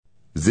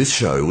This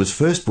show was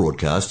first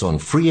broadcast on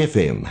Free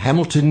FM,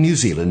 Hamilton, New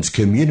Zealand's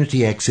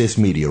community access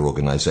media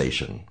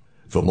organisation.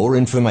 For more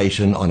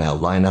information on our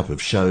lineup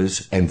of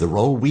shows and the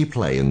role we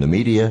play in the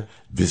media,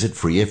 visit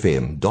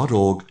freefm.org.nz.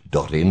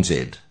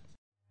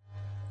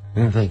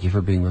 And thank you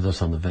for being with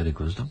us on the Vedic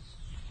Wisdom.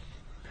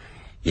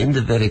 In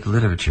the Vedic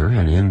literature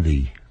and in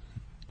the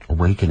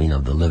awakening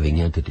of the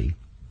living entity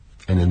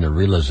and in the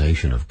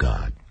realization of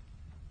God,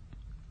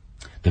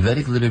 the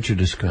Vedic literature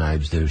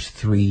describes there's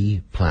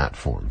three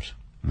platforms.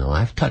 Now,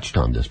 I've touched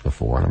on this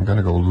before, and I'm going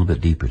to go a little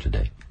bit deeper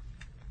today.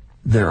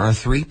 There are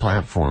three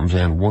platforms,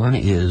 and one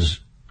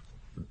is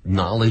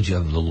knowledge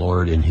of the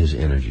Lord and His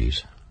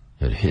energies,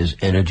 that His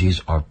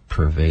energies are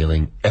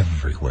prevailing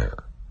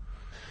everywhere.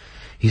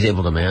 He's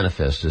able to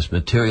manifest this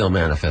material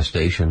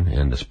manifestation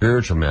and the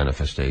spiritual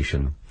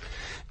manifestation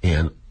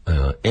and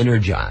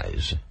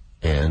energize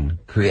and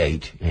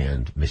create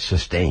and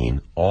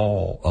sustain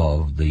all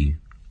of the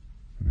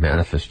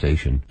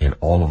manifestation in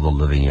all of the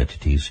living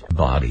entities'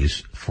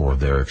 bodies for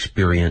their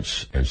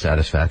experience and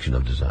satisfaction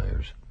of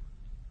desires.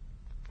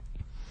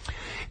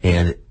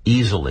 And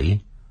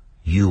easily,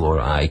 you or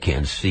I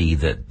can see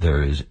that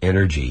there is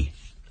energy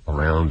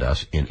around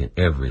us in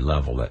every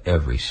level, at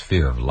every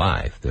sphere of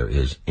life. There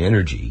is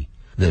energy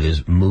that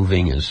is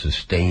moving and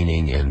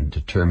sustaining and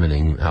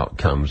determining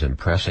outcomes and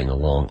pressing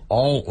along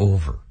all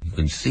over. You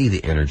can see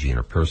the energy in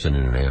a person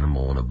and an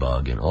animal and a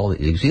bug and all.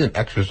 You see them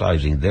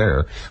exercising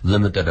their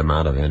limited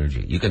amount of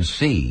energy. You can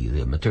see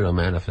the material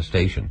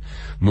manifestation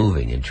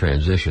moving in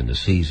transition, the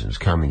seasons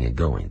coming and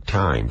going,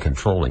 time,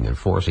 controlling,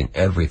 enforcing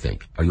everything.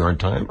 Are you on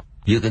time?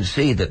 You can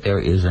see that there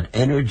is an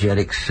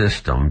energetic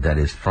system that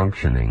is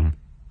functioning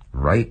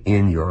right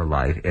in your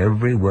life,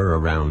 everywhere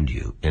around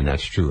you. And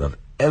that's true of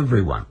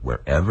everyone,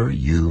 wherever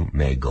you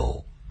may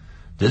go.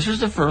 This is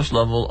the first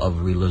level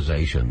of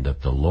realization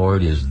that the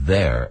Lord is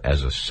there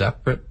as a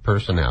separate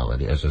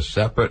personality, as a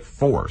separate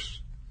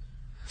force,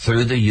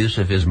 through the use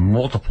of His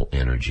multiple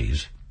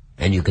energies.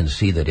 And you can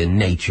see that in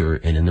nature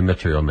and in the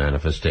material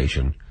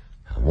manifestation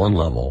at one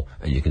level,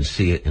 and you can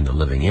see it in the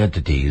living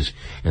entities,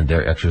 and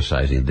they're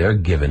exercising their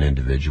given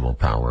individual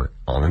power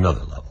on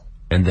another level.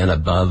 And then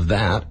above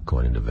that,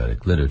 according to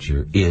Vedic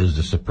literature, is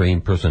the Supreme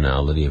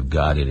Personality of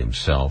God in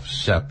Himself,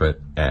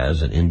 separate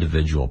as an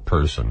individual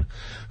person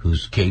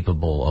who's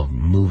capable of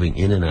moving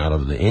in and out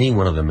of any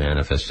one of the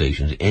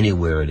manifestations,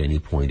 anywhere, at any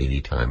point,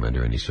 any time,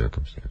 under any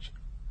circumstance.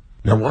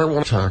 Now, what I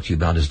want to talk to you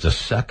about is the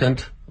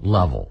second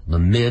level, the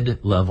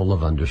mid-level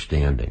of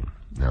understanding.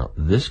 Now,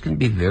 this can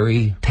be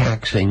very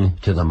taxing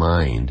to the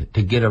mind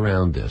to get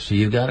around this, so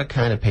you've got to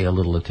kind of pay a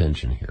little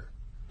attention here.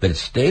 But it's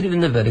stated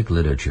in the Vedic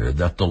literature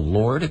that the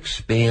Lord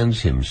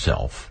expands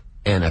Himself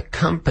and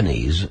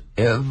accompanies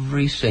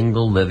every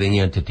single living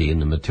entity in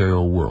the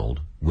material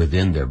world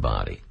within their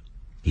body.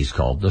 He's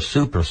called the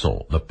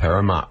Supersoul, the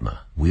Paramatma.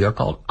 We are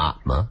called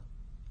Atma,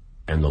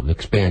 and the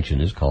expansion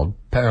is called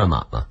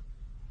Paramatma.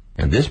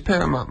 And this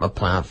Paramatma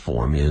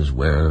platform is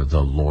where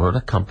the Lord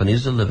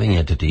accompanies the living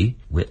entity,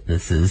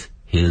 witnesses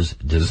his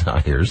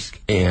desires,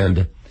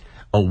 and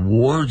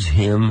awards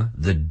him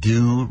the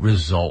due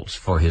results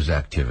for his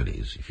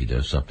activities. If he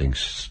does something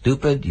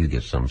stupid, you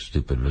get some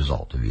stupid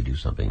result. If you do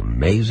something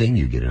amazing,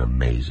 you get an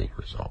amazing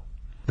result.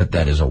 But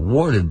that is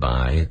awarded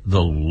by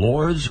the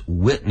Lord's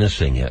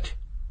witnessing it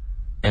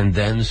and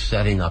then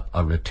setting up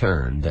a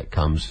return that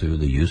comes through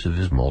the use of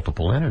His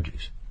multiple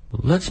energies.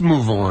 Let's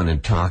move on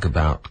and talk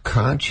about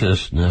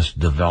consciousness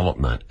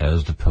development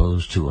as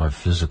opposed to our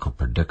physical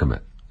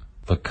predicament.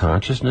 The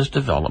consciousness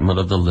development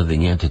of the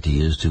living entity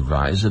is to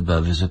rise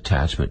above his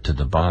attachment to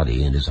the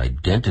body and is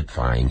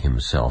identifying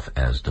himself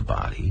as the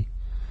body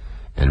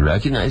and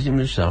recognizing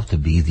himself to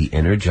be the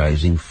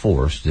energizing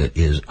force that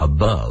is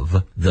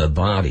above the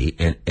body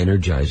and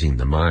energizing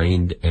the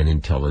mind and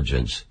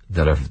intelligence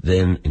that are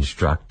then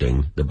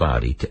instructing the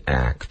body to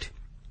act.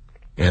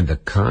 And the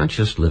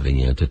conscious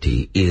living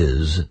entity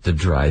is the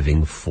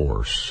driving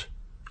force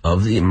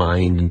of the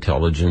mind,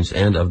 intelligence,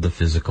 and of the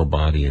physical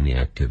body and the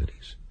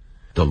activities.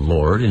 The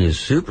Lord in His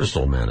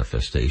Supersoul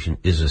manifestation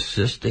is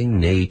assisting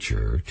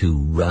nature to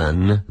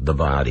run the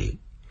body.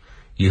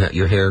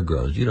 Your hair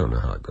grows, you don't know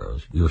how it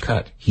grows. Your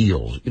cut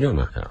heals, you don't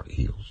know how it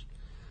heals.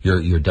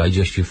 You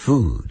digest your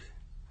food.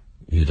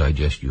 You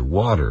digest your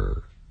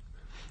water.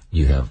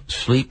 You have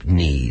sleep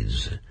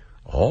needs.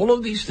 All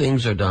of these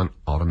things are done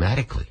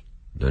automatically.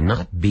 They're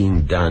not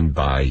being done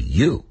by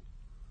you.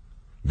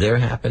 They're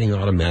happening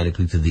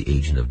automatically through the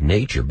agent of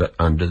nature, but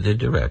under the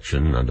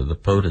direction and under the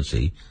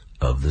potency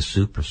of the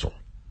Supersoul.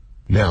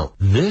 Now,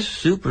 this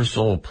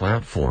Supersoul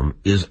platform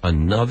is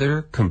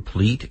another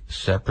complete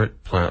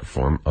separate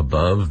platform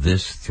above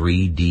this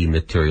 3D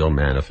material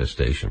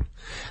manifestation.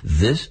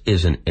 This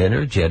is an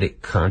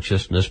energetic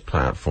consciousness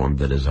platform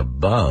that is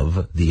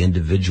above the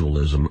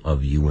individualism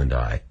of you and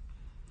I.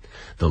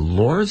 The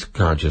Lord's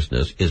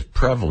consciousness is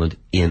prevalent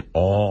in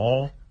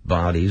all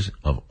bodies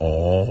of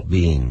all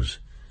beings,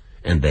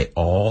 and they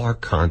all are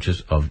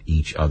conscious of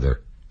each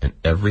other, and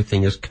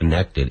everything is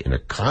connected in a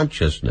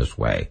consciousness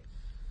way.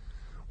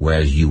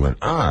 Whereas you and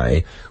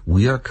I,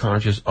 we are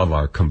conscious of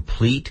our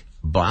complete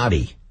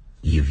body,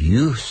 If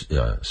you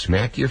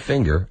smack your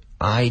finger,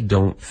 I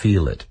don't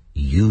feel it.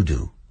 You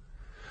do.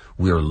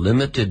 We are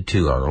limited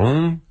to our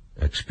own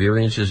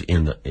experiences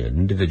in the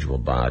individual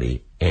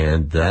body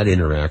and that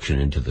interaction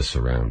into the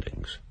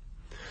surroundings.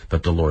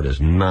 But the Lord is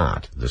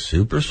not. The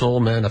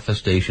Supersoul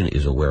manifestation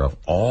is aware of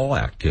all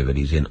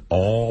activities in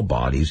all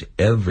bodies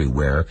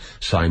everywhere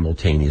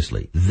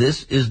simultaneously.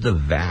 This is the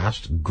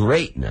vast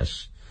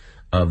greatness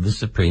of the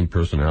Supreme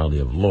Personality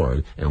of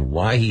Lord and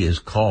why he is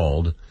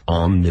called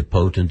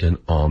omnipotent and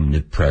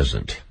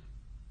omnipresent.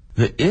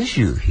 The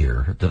issue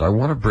here that I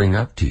want to bring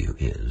up to you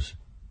is,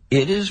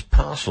 it is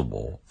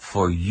possible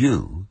for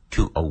you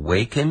to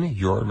awaken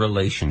your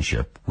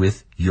relationship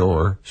with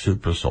your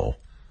Supersoul.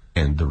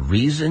 And the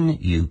reason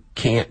you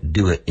can't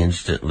do it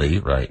instantly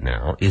right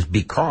now is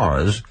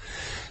because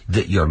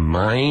that your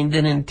mind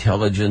and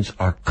intelligence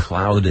are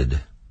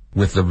clouded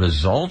with the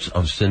results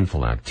of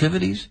sinful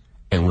activities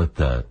and with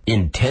the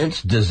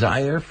intense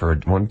desire for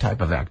one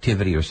type of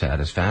activity or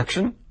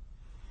satisfaction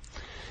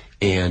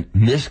and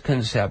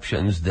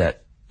misconceptions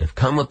that have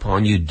come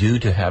upon you due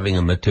to having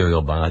a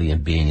material body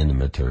and being in the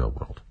material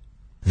world.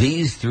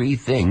 These three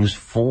things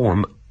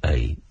form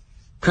a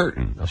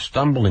curtain, a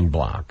stumbling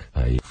block,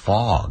 a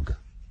fog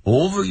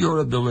over your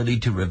ability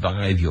to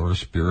revive your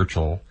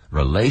spiritual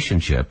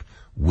relationship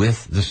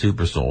with the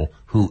Supersoul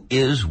who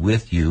is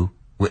with you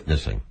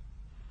witnessing.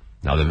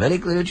 Now, the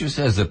Vedic literature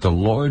says that the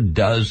Lord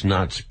does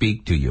not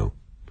speak to you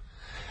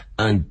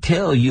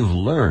until you've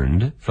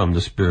learned from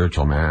the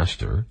spiritual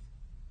master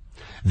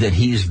that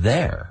he's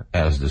there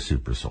as the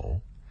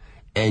Supersoul,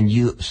 and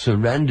you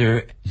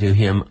surrender to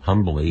him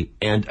humbly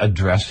and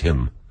address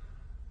him.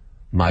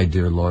 My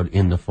dear Lord,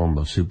 in the form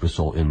of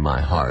Supersoul in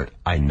my heart,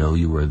 I know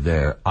you are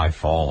there. I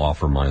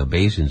offer my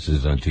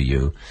obeisances unto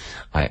you.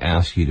 I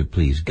ask you to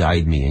please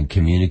guide me and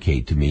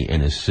communicate to me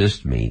and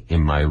assist me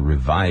in my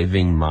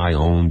reviving my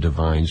own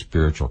divine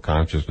spiritual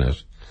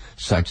consciousness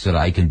such that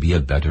I can be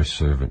a better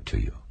servant to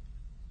you.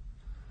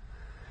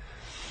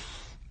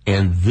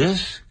 And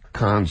this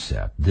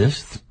concept,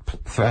 this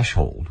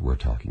threshold we're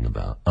talking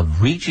about,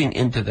 of reaching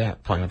into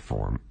that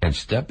platform and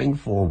stepping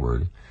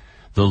forward,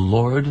 the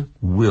Lord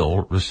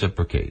will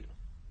reciprocate.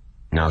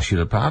 Now,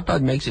 Srila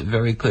Prabhupada makes it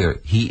very clear,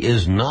 he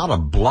is not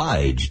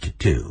obliged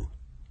to.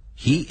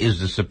 He is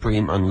the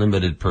Supreme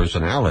Unlimited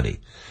Personality.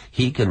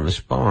 He can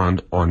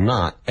respond or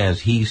not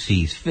as he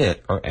sees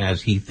fit or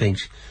as he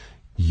thinks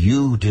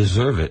you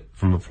deserve it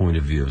from a point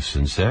of view of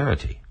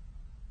sincerity.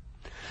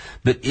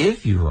 But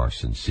if you are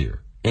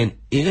sincere, and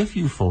if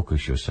you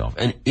focus yourself,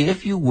 and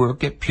if you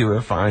work at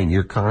purifying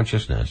your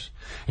consciousness,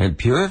 and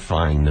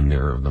purifying the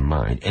mirror of the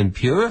mind, and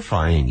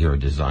purifying your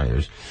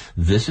desires,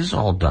 this is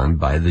all done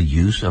by the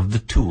use of the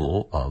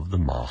tool of the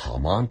Maha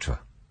Mantra.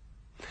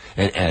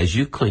 And as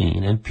you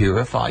clean and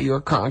purify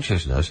your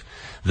consciousness,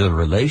 the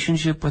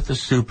relationship with the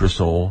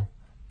Supersoul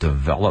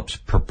develops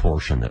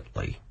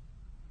proportionately.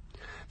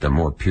 The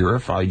more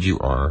purified you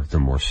are, the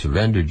more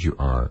surrendered you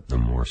are, the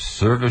more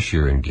service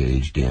you're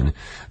engaged in,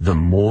 the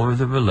more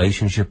the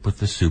relationship with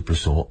the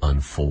Supersoul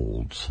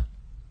unfolds.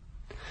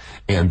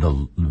 And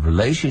the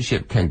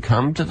relationship can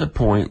come to the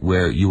point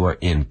where you are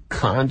in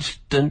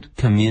constant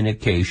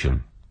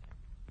communication.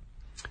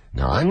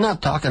 Now, I'm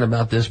not talking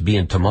about this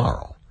being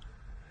tomorrow.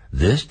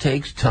 This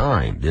takes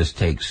time. This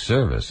takes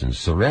service and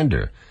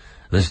surrender.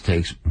 This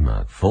takes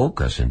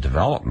focus and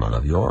development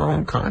of your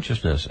own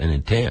consciousness and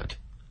intent.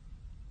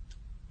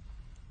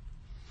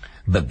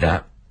 But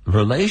that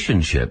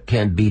relationship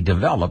can be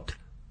developed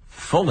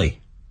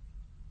fully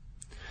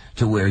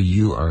to where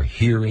you are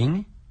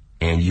hearing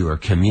and you are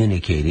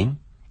communicating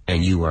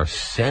and you are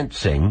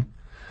sensing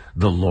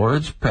the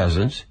Lord's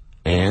presence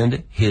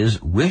and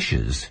his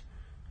wishes.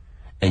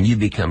 And you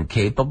become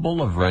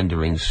capable of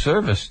rendering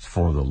service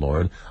for the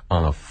Lord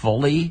on a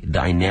fully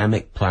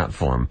dynamic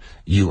platform.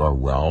 You are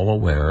well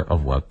aware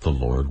of what the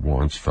Lord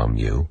wants from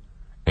you,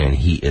 and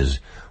he is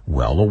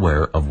well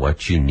aware of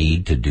what you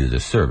need to do the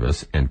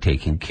service and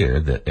taking care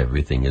that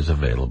everything is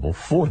available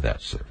for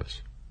that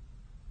service.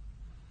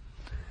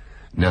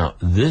 Now,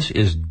 this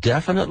is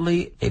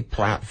definitely a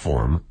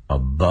platform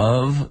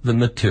above the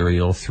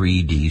material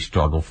 3D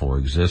struggle for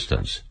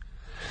existence.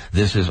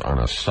 This is on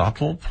a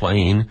subtle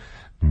plane,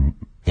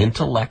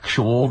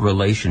 intellectual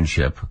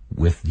relationship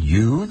with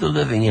you, the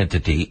living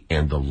entity,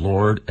 and the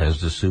Lord as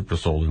the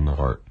Supersoul in the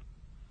heart.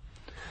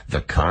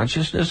 The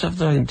consciousness of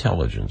the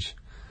intelligence,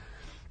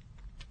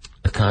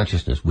 the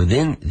consciousness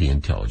within the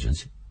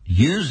intelligence,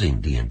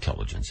 using the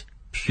intelligence,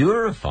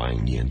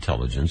 purifying the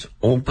intelligence,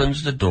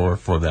 opens the door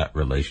for that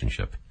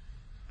relationship.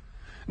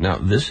 Now,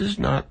 this is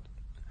not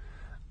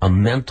a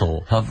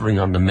mental, hovering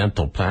on the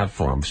mental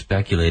platform,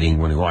 speculating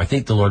when, I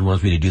think the Lord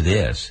wants me to do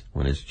this,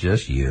 when it's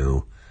just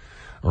you,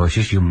 or it's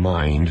just your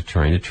mind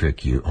trying to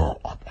trick you.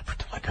 I'll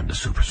pretend like I'm the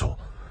Supersoul.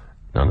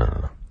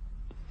 No.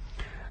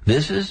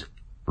 This is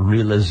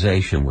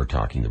realization we're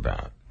talking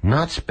about,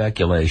 not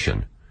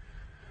speculation.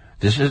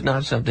 This is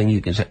not something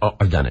you can say,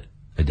 I've done it.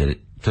 I did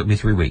it. It took me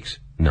 3 weeks.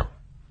 No.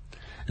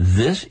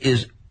 This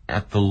is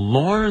at the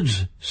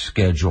Lord's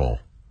schedule.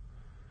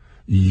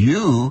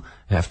 You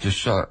have to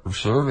start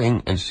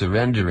serving and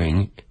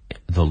surrendering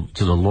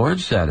to the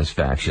Lord's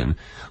satisfaction.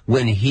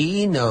 When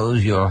He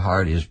knows your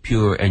heart is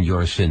pure and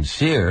you're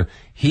sincere,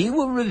 He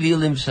will reveal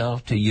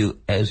Himself to you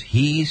as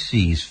He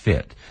sees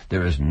fit.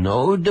 There is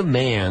no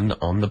demand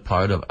on the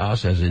part of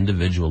us as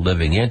individual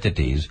living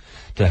entities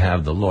to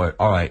have the Lord,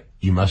 all right,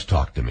 you must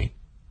talk to me.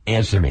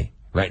 Answer me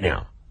right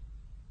now.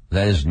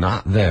 That is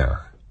not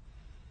there.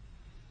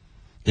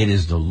 It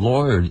is the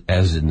Lord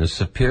as in the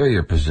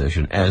superior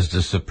position, as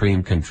the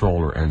supreme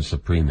controller and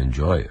supreme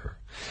enjoyer,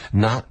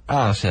 not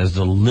us as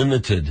the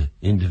limited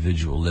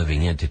individual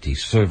living entity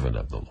servant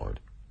of the Lord.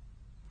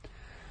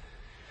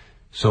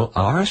 So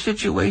our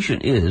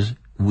situation is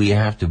we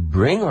have to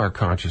bring our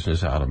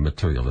consciousness out of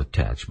material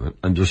attachment,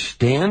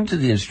 understand to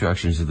the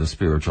instructions of the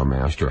spiritual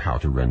master how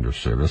to render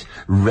service,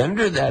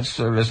 render that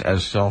service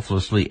as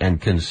selflessly and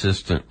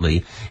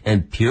consistently,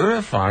 and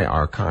purify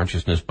our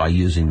consciousness by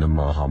using the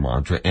Maha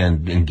Mantra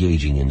and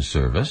engaging in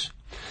service.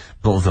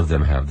 Both of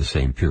them have the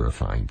same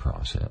purifying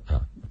process,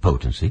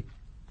 potency.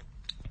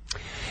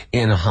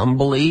 And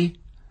humbly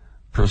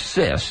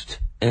persist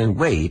and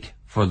wait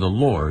for the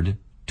Lord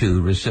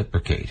to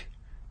reciprocate.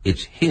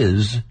 It's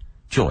His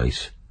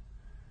choice.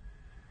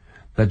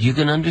 But you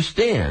can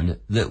understand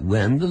that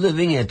when the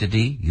living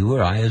entity, you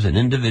or I as an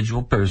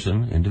individual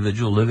person,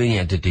 individual living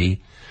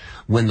entity,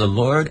 when the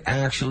Lord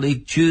actually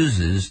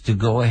chooses to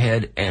go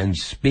ahead and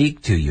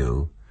speak to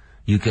you,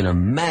 you can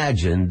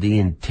imagine the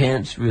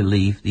intense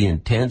relief, the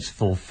intense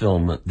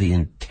fulfillment, the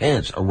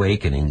intense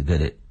awakening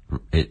that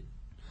it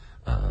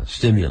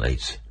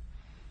stimulates.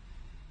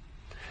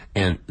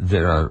 And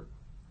there are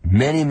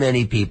many,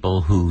 many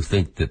people who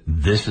think that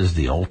this is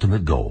the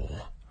ultimate goal,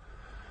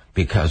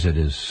 because it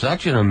is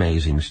such an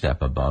amazing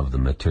step above the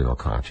material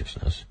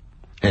consciousness,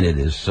 and it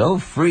is so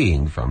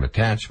freeing from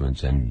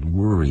attachments and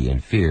worry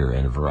and fear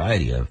and a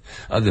variety of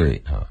other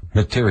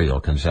material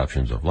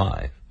conceptions of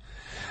life,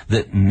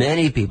 that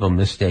many people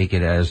mistake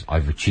it as,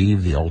 I've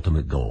achieved the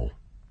ultimate goal,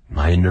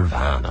 my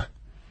nirvana.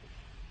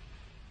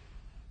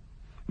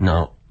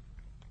 Now,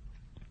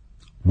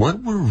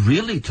 what we're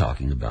really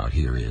talking about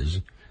here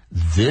is,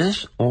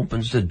 this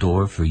opens the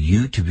door for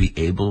you to be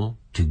able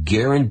to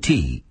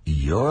guarantee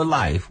your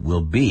life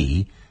will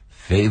be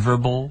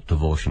favorable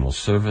devotional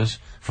service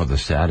for the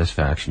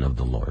satisfaction of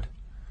the Lord.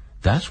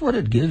 That's what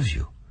it gives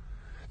you.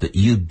 That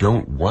you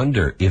don't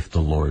wonder if the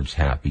Lord's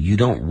happy. You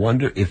don't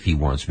wonder if He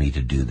wants me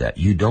to do that.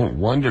 You don't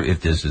wonder if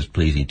this is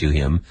pleasing to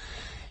Him.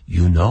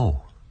 You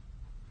know.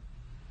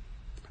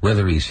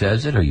 Whether He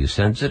says it or you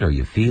sense it or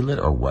you feel it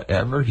or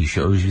whatever, He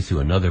shows you through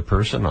another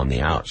person on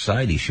the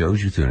outside. He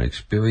shows you through an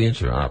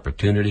experience or an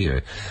opportunity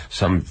or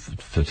some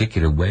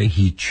particular way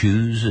He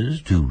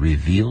chooses to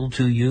reveal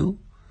to you.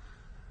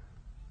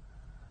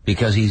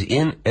 Because He's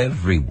in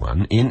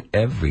everyone, in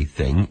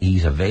everything.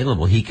 He's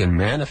available. He can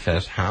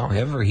manifest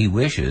however He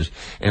wishes.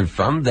 And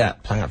from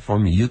that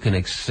platform, you can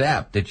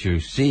accept that you're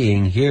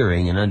seeing,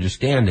 hearing, and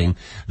understanding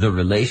the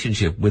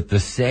relationship with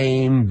the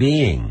same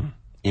being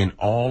in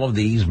all of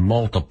these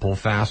multiple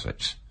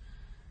facets.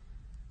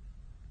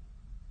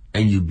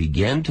 And you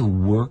begin to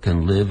work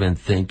and live and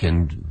think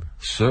and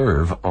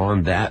serve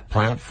on that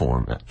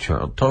platform, that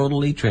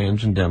totally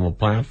transcendental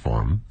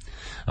platform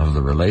of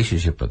the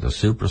relationship with the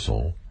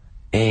Supersoul.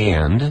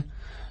 And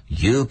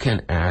you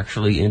can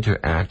actually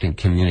interact and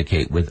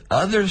communicate with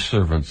other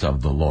servants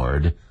of the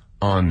Lord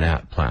on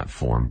that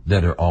platform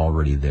that are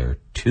already there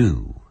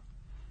too.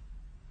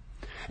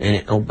 And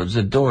it opens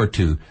the door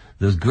to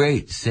the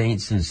great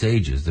saints and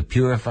sages, the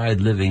purified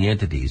living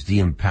entities, the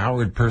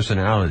empowered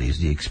personalities,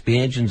 the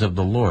expansions of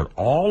the Lord,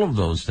 all of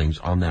those things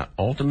on that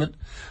ultimate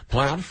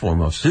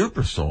platform of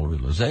super soul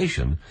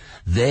realization.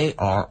 They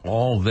are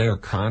all there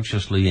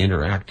consciously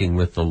interacting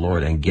with the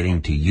Lord and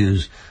getting to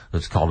use,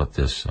 let's call it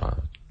this,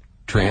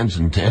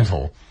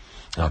 transcendental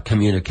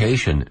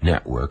communication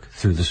network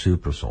through the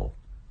super soul.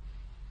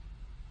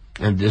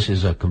 And this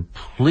is a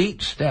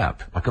complete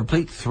step, a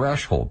complete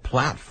threshold,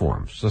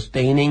 platform,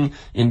 sustaining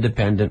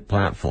independent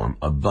platform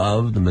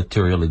above the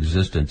material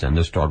existence and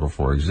the struggle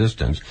for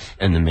existence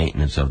and the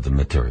maintenance of the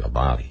material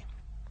body.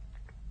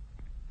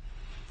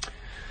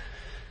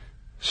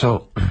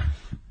 So,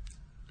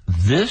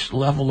 this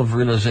level of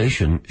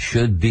realization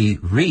should be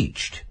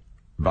reached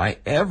by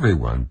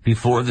everyone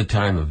before the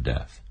time of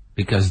death,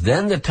 because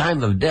then the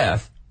time of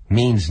death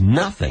means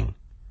nothing,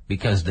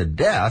 because the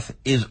death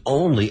is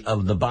only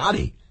of the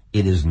body.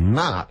 It is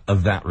not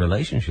of that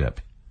relationship.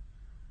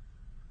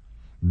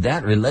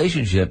 That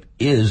relationship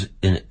is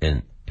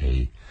in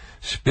a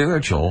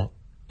spiritual,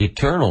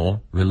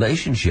 eternal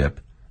relationship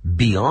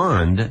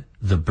beyond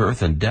the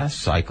birth and death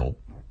cycle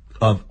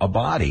of a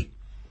body.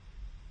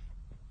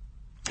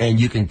 And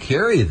you can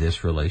carry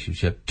this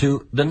relationship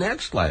to the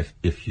next life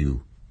if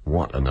you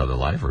want another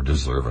life or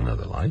deserve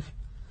another life.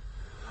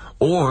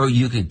 Or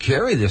you can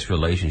carry this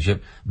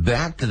relationship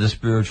back to the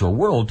spiritual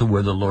world to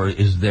where the Lord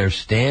is there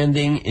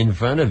standing in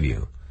front of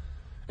you.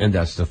 And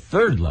that's the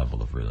third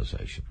level of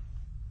realization.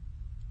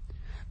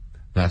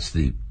 That's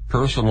the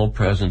personal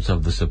presence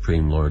of the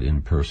Supreme Lord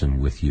in person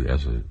with you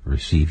as a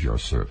receive your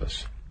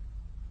service.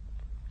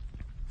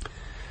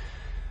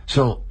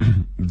 So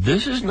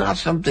this is not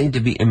something to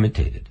be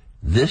imitated.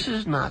 This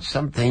is not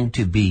something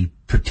to be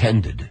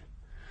pretended.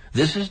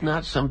 This is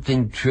not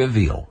something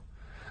trivial.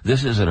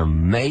 This is an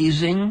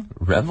amazing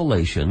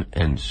revelation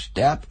and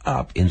step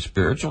up in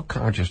spiritual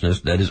consciousness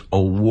that is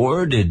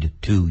awarded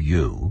to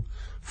you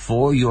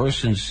for your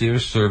sincere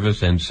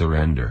service and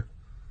surrender.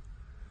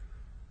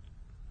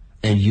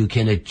 And you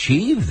can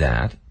achieve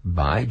that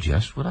by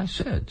just what I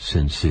said,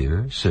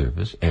 sincere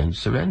service and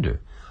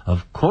surrender.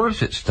 Of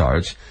course it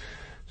starts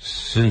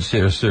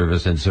sincere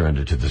service and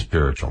surrender to the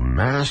spiritual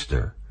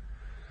master.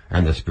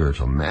 And the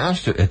spiritual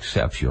master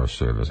accepts your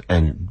service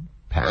and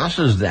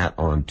passes that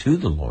on to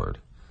the Lord.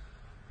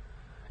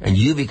 And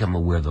you become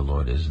aware the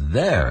Lord is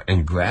there,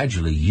 and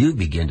gradually you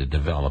begin to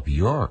develop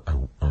your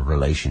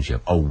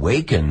relationship,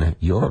 awaken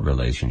your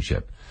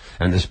relationship.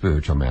 And the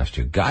spiritual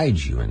master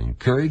guides you and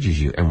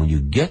encourages you. And when you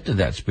get to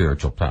that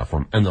spiritual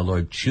platform and the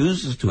Lord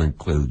chooses to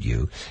include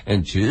you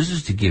and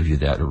chooses to give you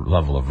that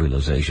level of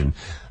realization,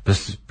 the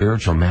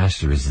spiritual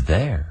master is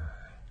there.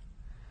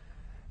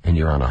 And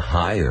you're on a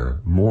higher,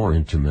 more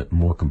intimate,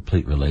 more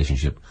complete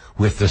relationship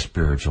with the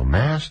spiritual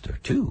master,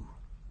 too.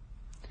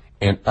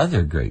 And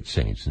other great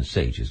saints and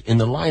sages in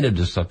the line of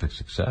disciplic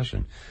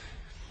succession,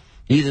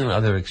 even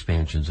other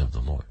expansions of the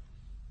Lord.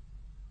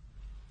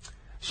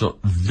 So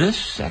this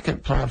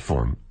second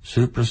platform,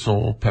 Super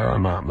Soul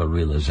Paramatma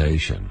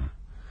Realization,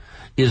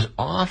 is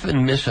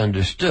often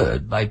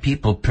misunderstood by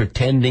people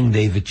pretending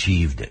they've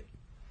achieved it.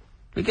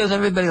 Because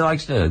everybody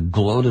likes to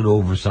hold it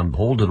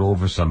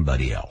over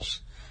somebody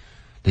else.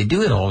 They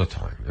do it all the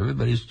time.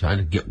 Everybody's trying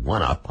to get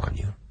one up on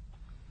you.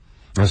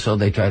 And so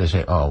they try to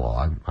say, oh,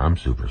 well, I'm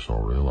super soul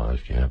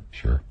realized. Yeah,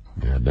 sure.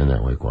 Yeah, I've been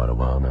that way quite a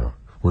while now.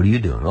 What are you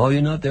doing? Oh,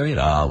 you're not there yet?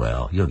 Ah,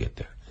 well, you'll get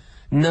there.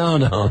 No.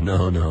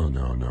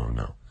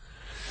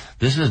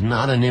 This is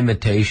not an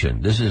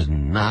imitation. This is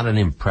not an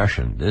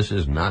impression. This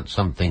is not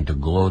something to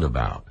gloat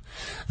about.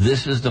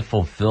 This is the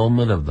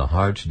fulfillment of the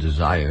heart's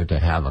desire to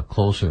have a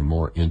closer,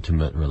 more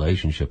intimate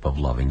relationship of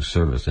loving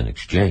service and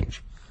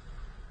exchange.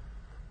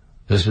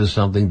 This is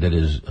something that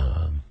is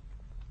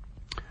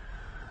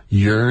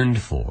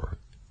yearned for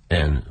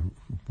and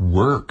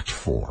worked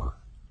for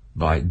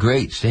by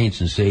great saints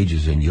and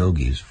sages and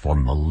yogis for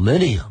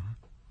millennium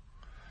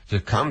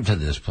to come to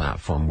this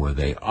platform where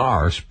they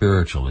are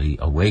spiritually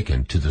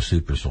awakened to the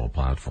Super Soul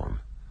platform.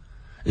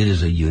 It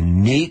is a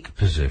unique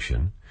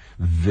position.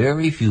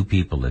 Very few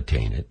people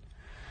attain it.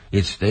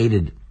 It's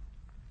stated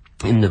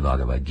in the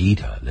Bhagavad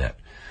Gita that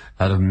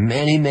out of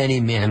many, many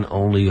men,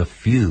 only a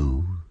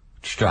few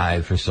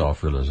strive for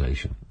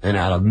self-realization. And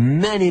out of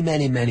many,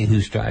 many, many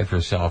who strive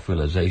for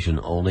self-realization,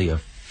 only a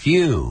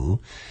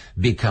few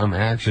become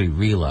actually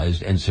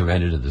realized and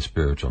surrender to the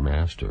spiritual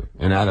master.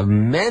 And out of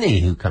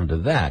many who come to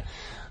that,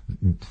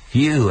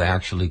 few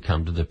actually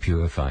come to the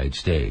purified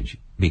stage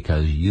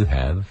because you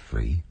have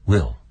free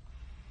will.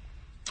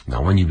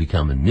 Now, when you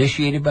become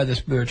initiated by the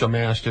spiritual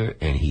master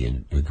and he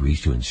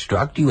agrees to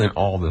instruct you in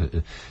all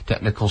the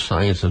technical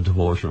science of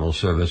devotional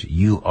service,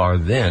 you are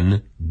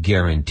then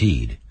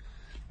guaranteed.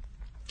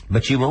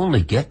 But you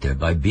only get there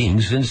by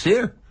being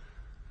sincere.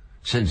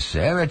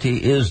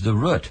 Sincerity is the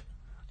root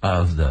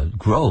of the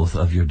growth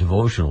of your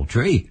devotional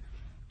tree.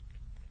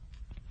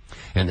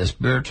 And the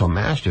spiritual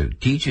master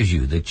teaches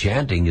you that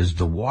chanting is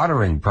the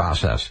watering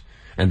process,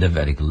 and the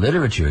Vedic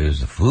literature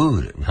is the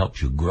food and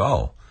helps you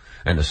grow.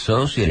 And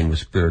associating with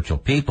spiritual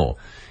people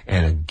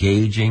and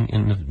engaging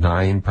in the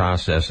 9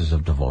 processes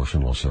of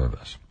devotional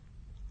service.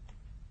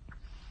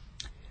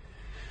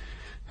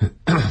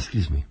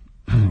 Excuse me.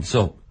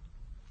 So,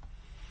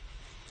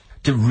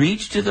 to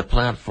reach to the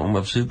platform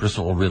of Super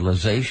Soul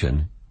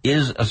realization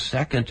is a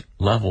second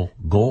level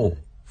goal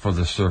for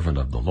the servant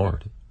of the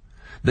Lord.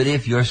 But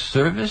if your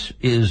service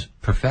is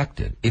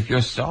perfected, if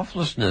your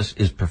selflessness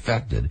is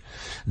perfected,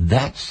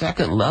 that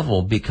second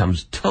level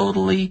becomes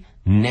totally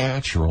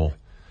natural.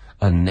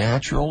 A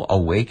natural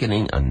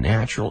awakening, a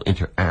natural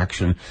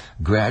interaction,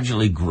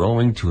 gradually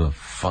growing to a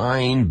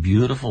fine,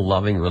 beautiful,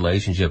 loving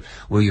relationship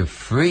where you're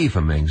free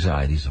from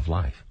anxieties of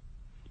life.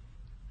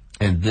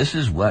 And this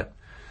is what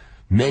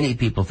many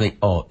people think,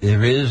 oh,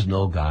 there is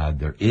no God,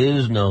 there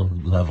is no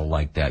level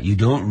like that. You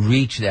don't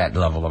reach that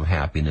level of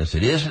happiness.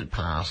 It isn't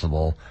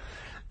possible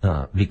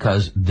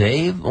because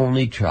they've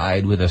only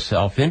tried with a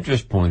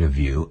self-interest point of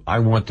view. I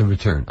want the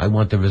return. I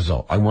want the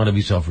result. I want to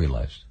be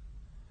self-realized.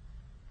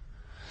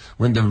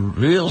 When the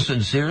real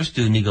sincere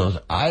student, he goes,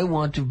 I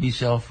want to be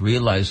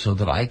self-realized so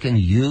that I can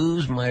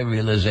use my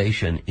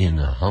realization in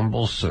the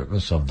humble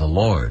service of the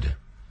Lord.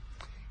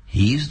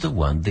 He's the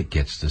one that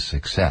gets the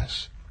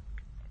success.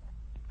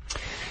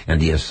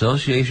 And the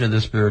association of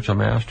the spiritual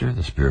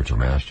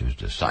master's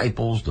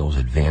disciples, those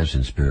advanced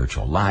in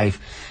spiritual life,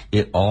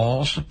 it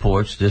all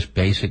supports this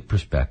basic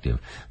perspective.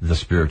 The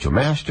spiritual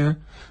master,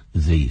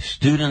 the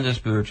student of the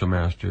spiritual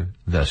master,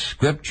 the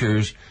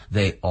scriptures,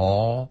 they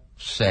all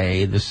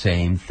say the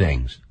same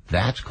things.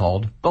 That's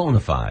called bona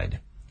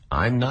fide.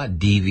 I'm not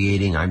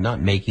deviating. I'm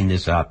not making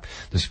this up.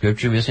 The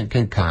scripture isn't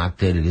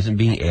concocted. It isn't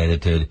being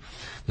edited.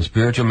 The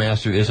spiritual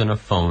master isn't a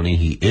phony.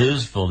 He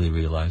is fully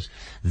realized.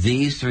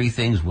 These three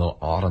things will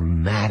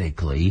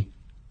automatically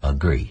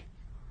agree.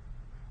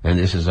 And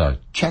this is a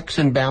checks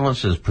and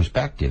balances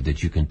perspective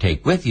that you can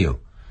take with you.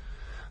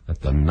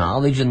 That the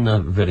knowledge in the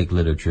Vedic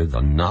literature,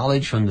 the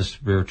knowledge from the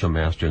spiritual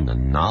master, and the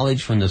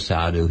knowledge from the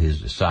sadhu,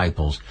 his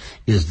disciples,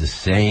 is the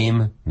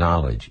same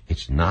knowledge.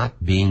 It's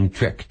not being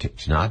tricked.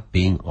 It's not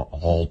being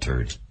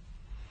altered.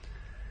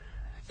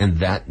 And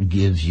that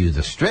gives you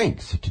the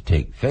strength to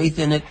take faith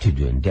in it,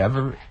 to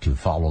endeavor to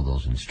follow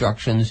those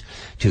instructions,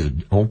 to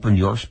open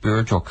your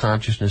spiritual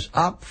consciousness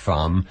up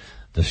from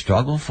the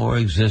struggle for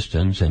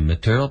existence and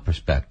material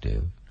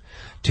perspective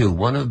to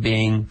one of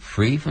being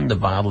free from the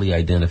bodily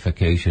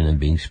identification and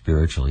being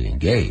spiritually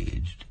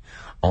engaged,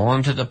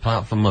 onto the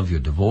platform of your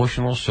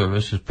devotional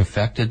services,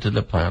 perfected to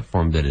the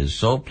platform that is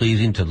so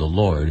pleasing to the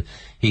Lord,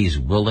 He's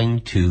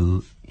willing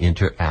to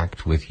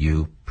interact with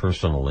you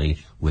personally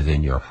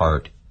within your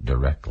heart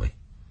directly.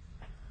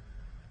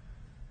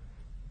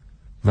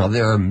 Now,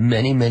 there are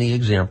many, many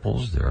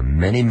examples. There are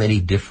many, many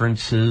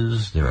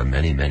differences. There are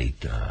many, many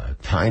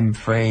time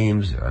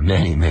frames. There are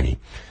many, many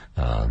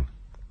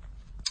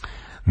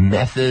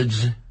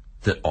methods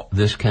that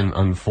this can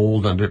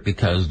unfold under,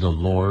 because the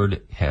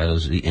Lord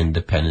has the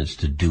independence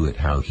to do it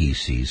how He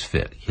sees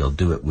fit. He'll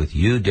do it with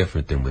you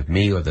different than with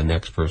me or the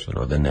next person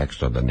or the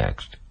next or the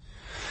next.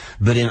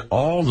 But in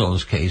all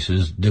those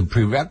cases, the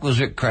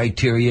prerequisite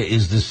criteria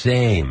is the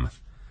same.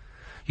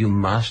 You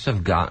must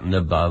have gotten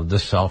above the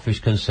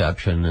selfish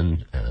conception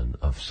and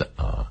of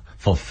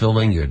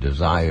fulfilling your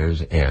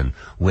desires and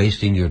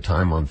wasting your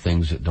time on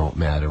things that don't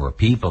matter or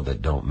people that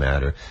don't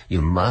matter.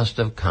 You must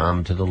have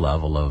come to the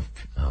level of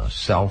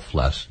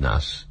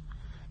selflessness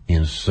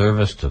in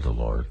service to the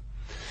Lord.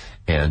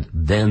 And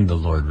then the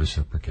Lord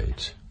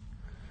reciprocates.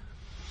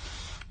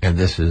 And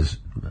this is,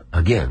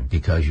 again,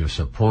 because you're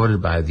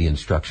supported by the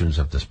instructions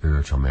of the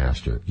spiritual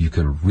master. You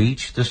can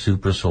reach the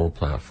super soul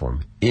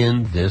platform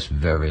in this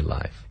very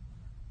life.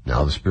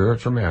 Now, the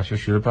spiritual master,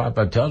 Srila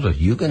Prabhupada, tells us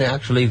you can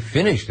actually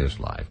finish this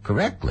life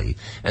correctly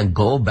and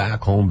go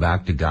back home,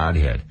 back to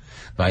Godhead,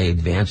 by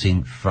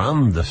advancing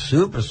from the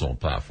super soul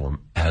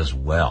platform as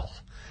well,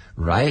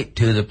 right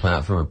to the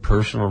platform of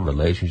personal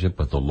relationship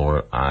with the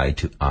Lord, eye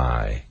to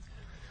eye.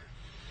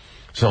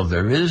 So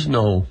there is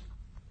no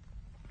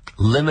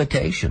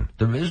limitation.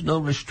 There is no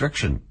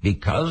restriction.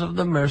 Because of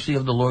the mercy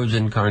of the Lord's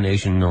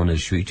incarnation known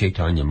as Sri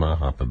Chaitanya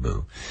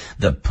Mahaprabhu,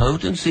 the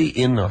potency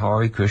in the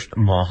Hare Krishna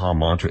Maha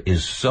Mantra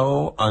is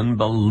so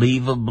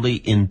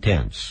unbelievably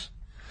intense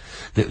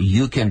that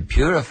you can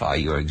purify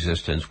your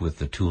existence with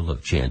the tool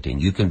of chanting.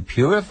 You can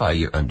purify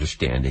your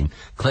understanding,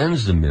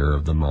 cleanse the mirror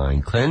of the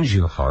mind, cleanse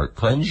your heart,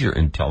 cleanse your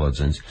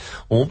intelligence,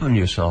 open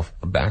yourself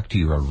back to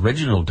your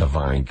original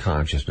divine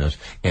consciousness,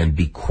 and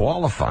be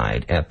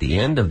qualified at the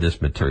end of this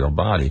material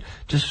body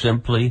to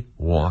simply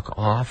walk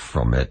off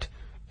from it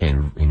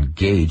and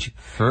engage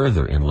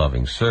further in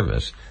loving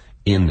service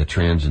in the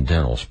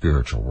transcendental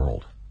spiritual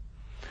world.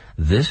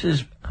 This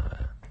is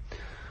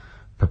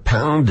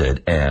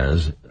propounded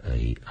as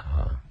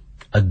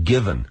a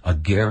given, a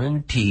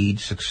guaranteed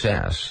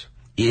success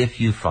if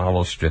you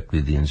follow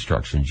strictly the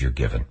instructions you're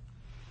given.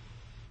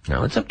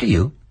 Now, it's up to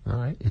you, all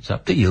right? It's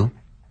up to you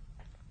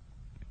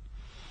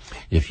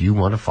if you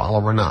want to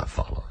follow or not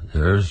follow.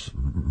 There's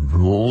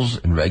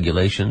rules and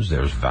regulations.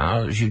 There's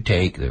vows you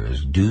take.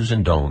 There's do's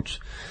and don'ts.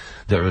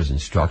 There is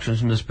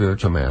instructions from the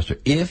spiritual master.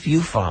 If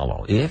you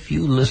follow, if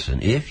you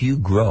listen, if you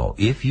grow,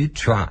 if you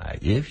try,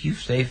 if you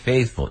stay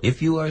faithful,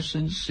 if you are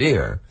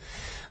sincere,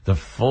 the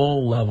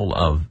full level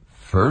of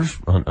first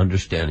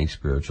understanding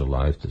spiritual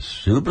life, the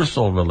super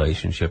soul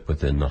relationship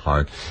within the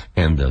heart,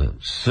 and the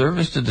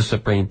service to the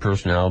Supreme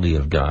Personality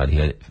of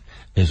Godhead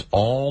is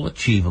all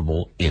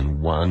achievable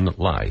in one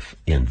life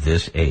in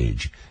this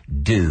age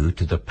due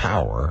to the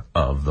power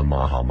of the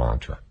Maha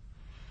Mantra.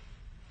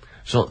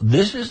 So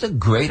this is the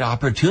great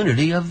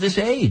opportunity of this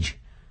age.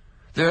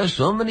 There are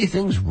so many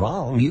things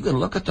wrong. You can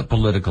look at the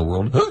political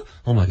world.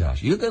 Oh my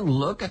gosh. You can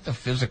look at the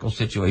physical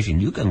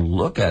situation. You can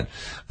look at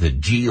the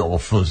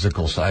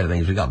geophysical side of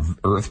things. We've got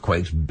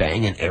earthquakes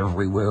banging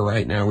everywhere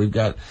right now. We've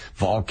got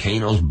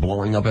volcanoes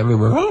blowing up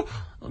everywhere.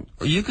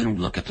 You can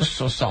look at the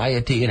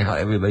society and how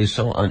everybody's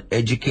so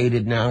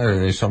uneducated now.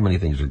 There's so many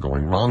things that are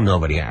going wrong.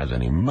 Nobody has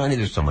any money.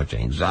 There's so much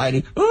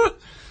anxiety.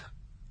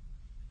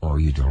 Or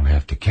you don't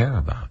have to care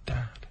about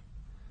that.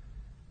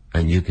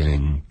 And you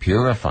can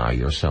purify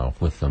yourself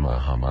with the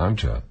Maha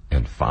Mantra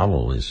and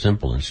follow his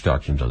simple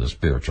instructions of the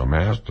spiritual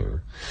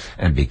master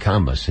and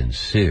become a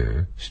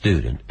sincere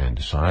student and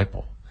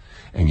disciple.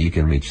 And you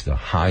can reach the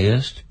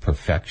highest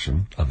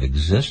perfection of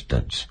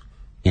existence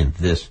in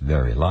this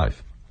very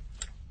life.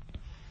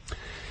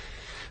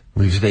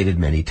 We've stated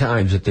many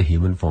times that the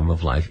human form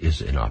of life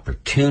is an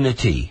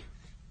opportunity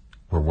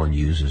where one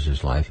uses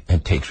his life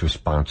and takes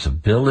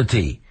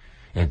responsibility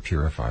and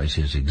purifies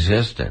his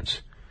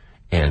existence.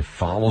 and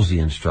follows the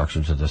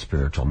instructions of the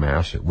spiritual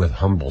master with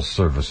humble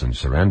service and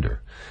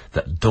surrender,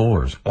 the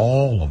doors,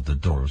 all of the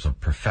doors of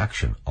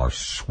perfection are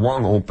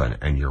swung open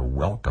and you're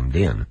welcomed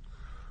in.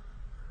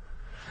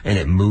 And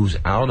it moves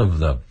out of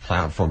the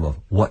platform of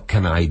what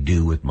can I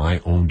do with my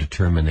own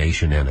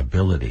determination and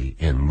ability,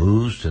 and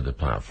moves to the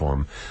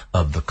platform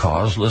of the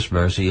causeless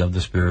mercy of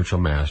the spiritual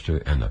master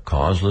and the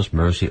causeless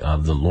mercy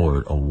of the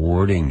Lord,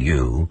 awarding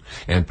you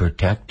and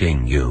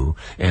protecting you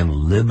and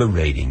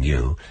liberating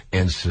you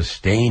and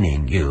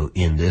sustaining you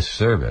in this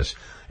service.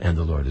 And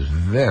the Lord is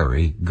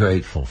very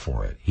grateful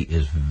for it. He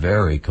is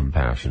very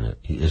compassionate.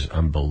 He is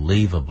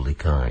unbelievably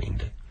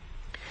kind.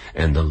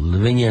 And the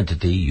living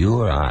entity,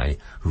 you or I,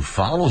 who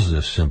follows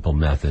this simple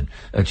method,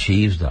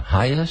 achieves the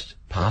highest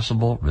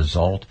possible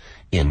result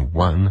in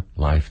one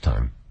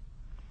lifetime.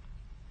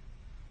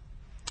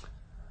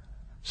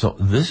 So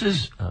this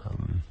is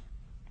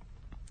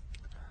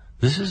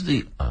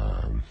the,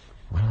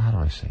 how do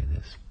I say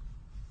this?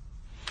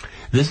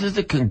 This is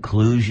the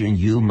conclusion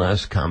you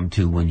must come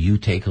to when you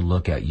take a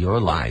look at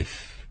your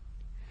life.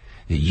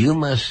 That you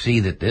must see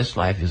that this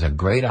life is a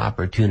great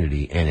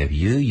opportunity, and if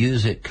you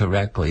use it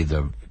correctly,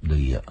 the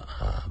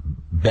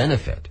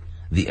benefit,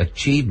 the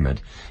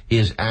achievement,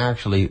 is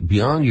actually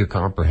beyond your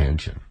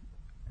comprehension.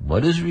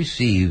 What is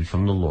received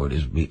from the Lord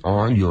is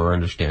beyond your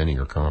understanding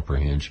or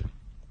comprehension.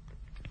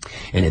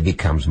 And it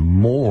becomes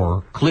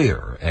more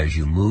clear as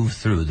you move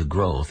through the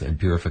growth and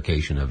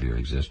purification of your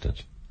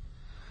existence.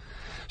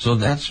 So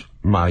that's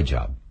my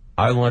job.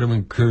 I want to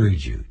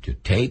encourage you to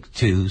take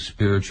to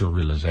spiritual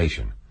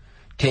realization.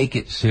 Take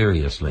it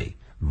seriously.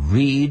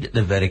 Read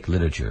the Vedic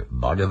literature,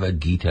 Bhagavad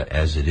Gita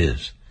as it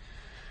is.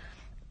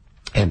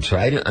 And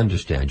try to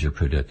understand your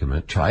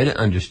predicament. Try to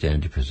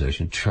understand your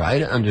position. Try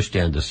to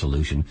understand the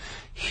solution.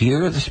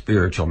 Hear the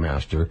spiritual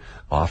master,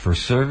 offer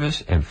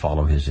service, and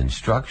follow his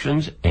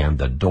instructions, and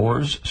the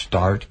doors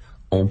start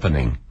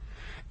opening.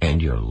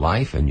 And your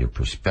life and your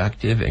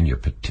perspective and your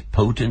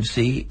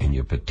potency and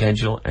your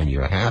potential and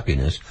your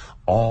happiness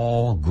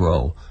all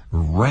grow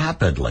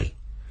rapidly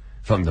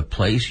from the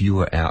place you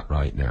are at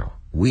right now.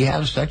 We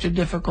have such a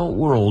difficult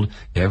world.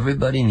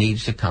 Everybody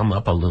needs to come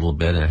up a little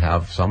bit and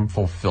have some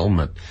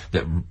fulfillment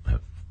that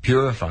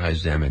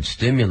purifies them and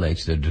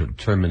stimulates their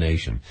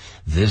determination.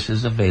 This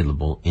is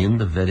available in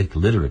the Vedic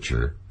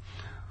literature,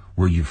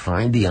 where you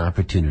find the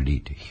opportunity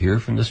to hear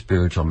from the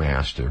spiritual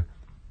master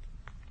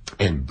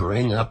and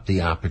bring up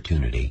the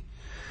opportunity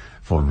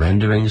for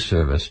rendering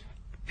service,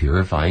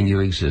 purifying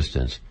your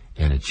existence,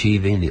 and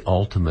achieving the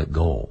ultimate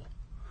goal,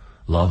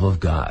 love of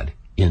God,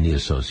 in the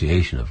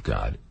association of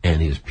God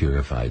and his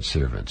purified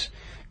servants.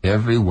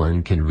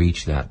 Everyone can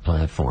reach that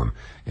platform,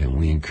 and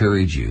we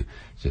encourage you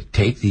to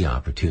take the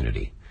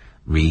opportunity.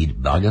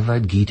 Read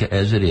Bhagavad Gita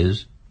as it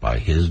is by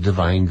His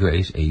Divine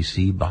Grace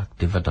A.C.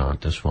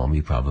 Bhaktivedanta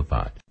Swami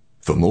Prabhupada.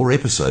 For more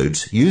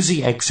episodes, use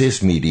the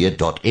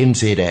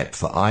accessmedia.nz app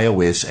for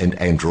iOS and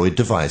Android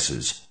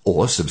devices,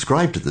 or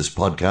subscribe to this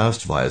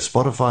podcast via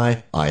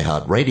Spotify,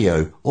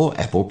 iHeartRadio, or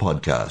Apple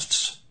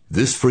Podcasts.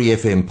 This Free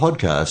FM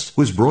podcast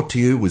was brought to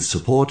you with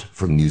support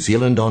from New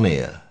Zealand On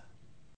Air.